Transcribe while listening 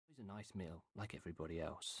a nice meal like everybody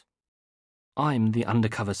else. I'm the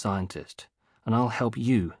undercover scientist, and I'll help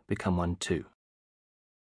you become one too.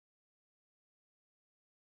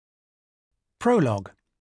 Prologue.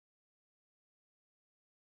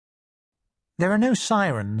 There are no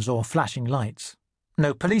sirens or flashing lights,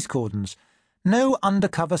 no police cordons, no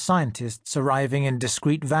undercover scientists arriving in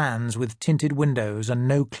discreet vans with tinted windows and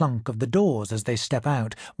no clunk of the doors as they step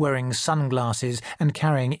out, wearing sunglasses and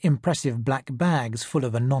carrying impressive black bags full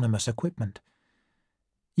of anonymous equipment.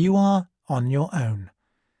 You are on your own.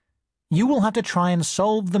 You will have to try and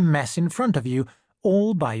solve the mess in front of you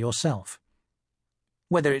all by yourself.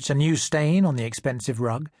 Whether it's a new stain on the expensive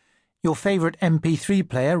rug, your favourite MP3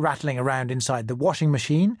 player rattling around inside the washing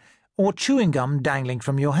machine, or chewing gum dangling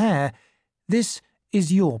from your hair, this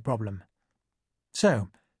is your problem. So,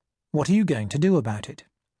 what are you going to do about it?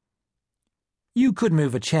 You could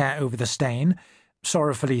move a chair over the stain,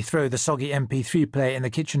 sorrowfully throw the soggy MP3 player in the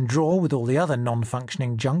kitchen drawer with all the other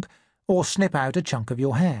non-functioning junk, or snip out a chunk of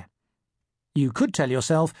your hair. You could tell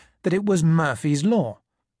yourself that it was Murphy's Law.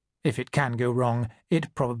 If it can go wrong,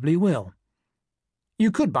 it probably will.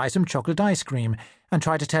 You could buy some chocolate ice cream and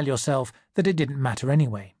try to tell yourself that it didn't matter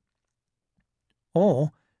anyway.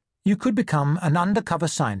 Or you could become an undercover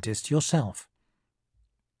scientist yourself.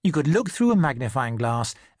 You could look through a magnifying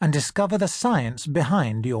glass and discover the science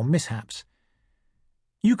behind your mishaps.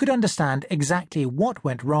 You could understand exactly what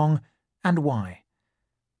went wrong and why.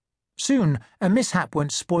 Soon, a mishap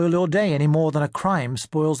won't spoil your day any more than a crime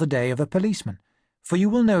spoils the day of a policeman, for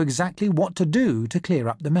you will know exactly what to do to clear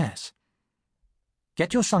up the mess.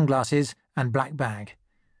 Get your sunglasses and black bag.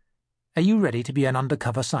 Are you ready to be an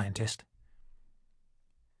undercover scientist?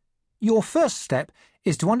 Your first step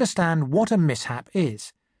is to understand what a mishap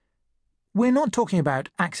is. We're not talking about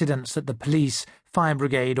accidents that the police, fire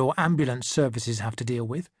brigade or ambulance services have to deal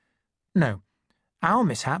with. No, our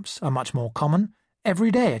mishaps are much more common,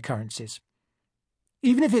 everyday occurrences.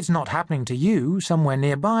 Even if it's not happening to you, somewhere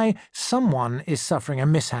nearby, someone is suffering a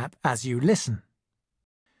mishap as you listen.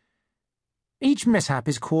 Each mishap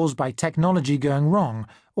is caused by technology going wrong,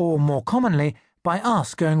 or more commonly, by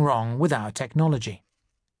us going wrong with our technology.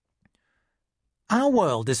 Our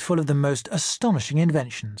world is full of the most astonishing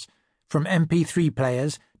inventions, from MP3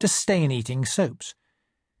 players to stain-eating soaps.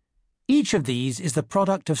 Each of these is the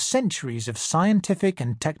product of centuries of scientific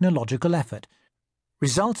and technological effort,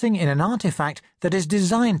 resulting in an artifact that is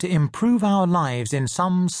designed to improve our lives in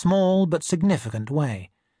some small but significant way.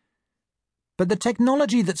 But the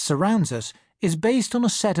technology that surrounds us is based on a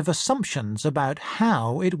set of assumptions about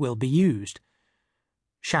how it will be used.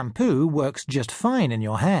 Shampoo works just fine in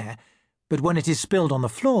your hair, but when it is spilled on the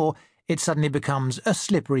floor, it suddenly becomes a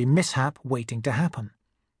slippery mishap waiting to happen.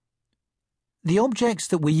 The objects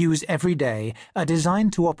that we use every day are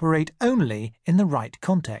designed to operate only in the right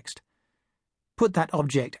context. Put that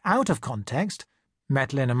object out of context,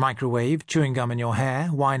 metal in a microwave, chewing gum in your hair,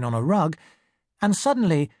 wine on a rug, and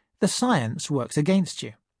suddenly the science works against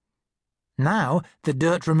you. Now the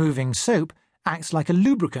dirt-removing soap acts like a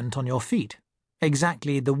lubricant on your feet,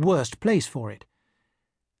 exactly the worst place for it.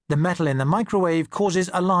 The metal in the microwave causes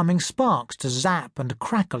alarming sparks to zap and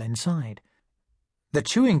crackle inside. The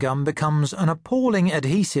chewing gum becomes an appalling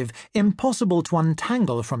adhesive impossible to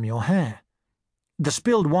untangle from your hair. The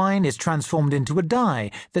spilled wine is transformed into a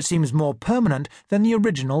dye that seems more permanent than the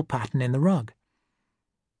original pattern in the rug.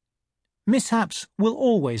 Mishaps will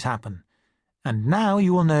always happen, and now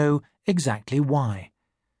you will know exactly why.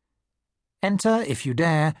 Enter, if you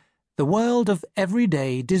dare, the world of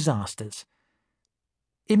everyday disasters.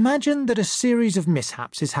 Imagine that a series of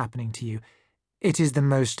mishaps is happening to you. It is the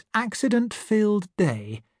most accident-filled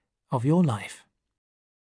day of your life.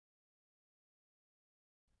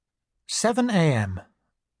 7 a.m.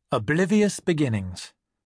 Oblivious beginnings.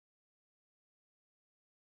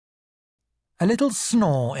 A little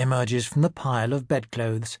snore emerges from the pile of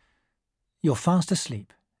bedclothes. You're fast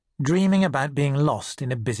asleep, dreaming about being lost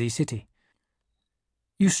in a busy city.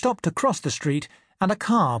 You stop to cross the street and a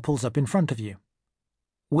car pulls up in front of you.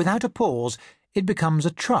 Without a pause, it becomes a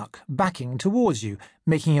truck backing towards you,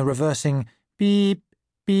 making a reversing beep,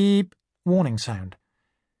 beep warning sound.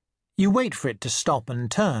 You wait for it to stop and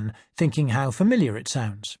turn, thinking how familiar it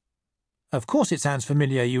sounds. Of course it sounds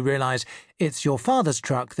familiar, you realize. It's your father's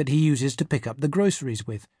truck that he uses to pick up the groceries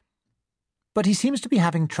with. But he seems to be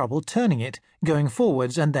having trouble turning it, going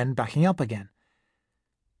forwards and then backing up again.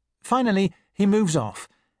 Finally, he moves off,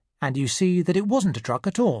 and you see that it wasn't a truck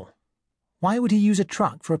at all. Why would he use a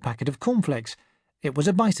truck for a packet of cornflakes? It was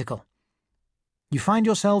a bicycle. You find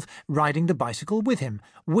yourself riding the bicycle with him,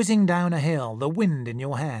 whizzing down a hill, the wind in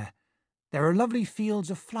your hair. There are lovely fields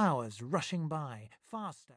of flowers rushing by, faster.